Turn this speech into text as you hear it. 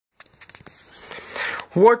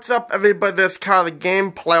What's up, everybody? This is Kyle the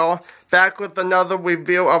Game Player, back with another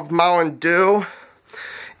review of Mountain Dew.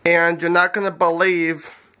 And you're not going to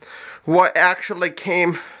believe what actually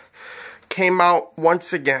came out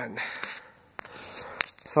once again.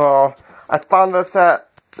 So, I found this at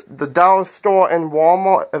the dollar store in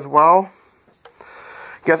Walmart as well.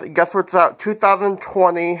 Guess what's out?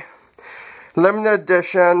 2020 limited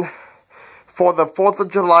edition for the 4th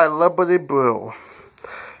of July Liberty Brew.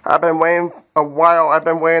 I've been waiting a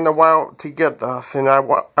while to get this, and I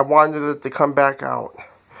wanted it to come back out.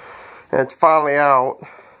 And it's finally out.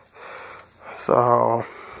 So,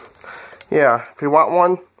 yeah, if you want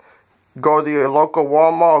one, go to your local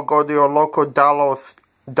Walmart or go to your local dollar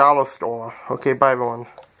store. Okay, bye everyone.